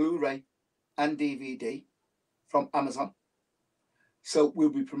get on Blu-ray and DVD from Amazon. So we'll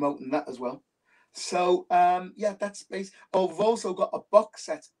be promoting that as well. So, yeah, that's based. Oh, we've also got a box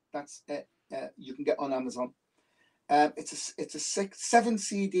set that's you can get on Amazon. It's a 7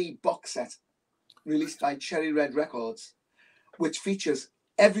 CD box set released by Cherry Red Records, which features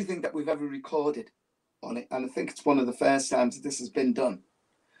everything that we've ever recorded on it. And I think it's one of the first times that this has been done,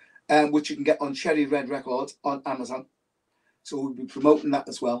 which you can get on Cherry Red Records on Amazon. So we'll be promoting that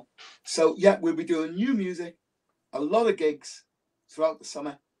as well. So, yeah, we'll be doing new music, a lot of gigs throughout the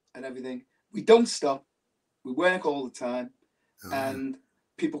summer and everything. We don't stop. We work all the time. And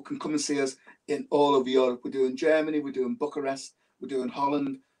people can come and see us in all over Europe. We're doing Germany, we're doing Bucharest, we're doing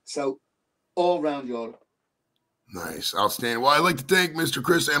Holland. So all around Europe. Nice. Outstanding. Well, I'd like to thank Mr.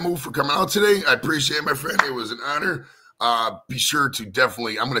 Chris Amoo for coming out today. I appreciate it, my friend. It was an honor. Be sure to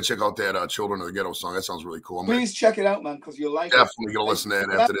definitely, I'm going to check out that Children of the Ghetto song. That sounds really cool. Please check it out, man, because you'll like it. Definitely going to listen to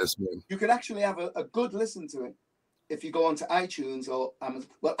that after this, man. You can actually have a good listen to it if you go onto iTunes or Amazon.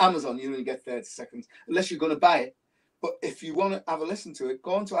 Well, Amazon, you only get 30 seconds, unless you're going to buy it. But if you want to have a listen to it,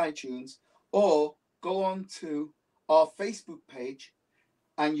 go onto iTunes or go on to our Facebook page,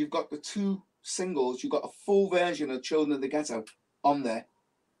 and you've got the 2 singles. You've got a full version of Children of the Ghetto on there,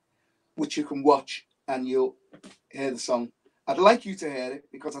 which you can watch, and you'll hear the song. I'd like you to hear it,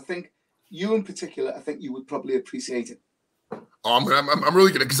 because I think you in particular, I think you would probably appreciate it. Oh, I'm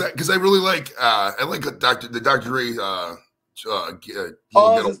really gonna, because I really like I like the Dr. Ray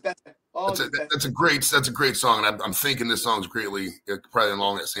Ours is better. That's a great song, and I'm thinking this song's greatly probably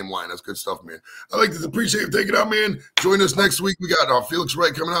along that same line. That's good stuff, man. I like to appreciate you taking it out, man. Join us next week. We got Felix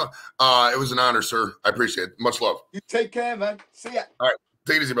Wright coming out. It was an honor, sir. I appreciate it. Much love. You take care, man. See ya. All right,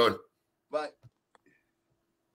 take it easy, brother. Bye.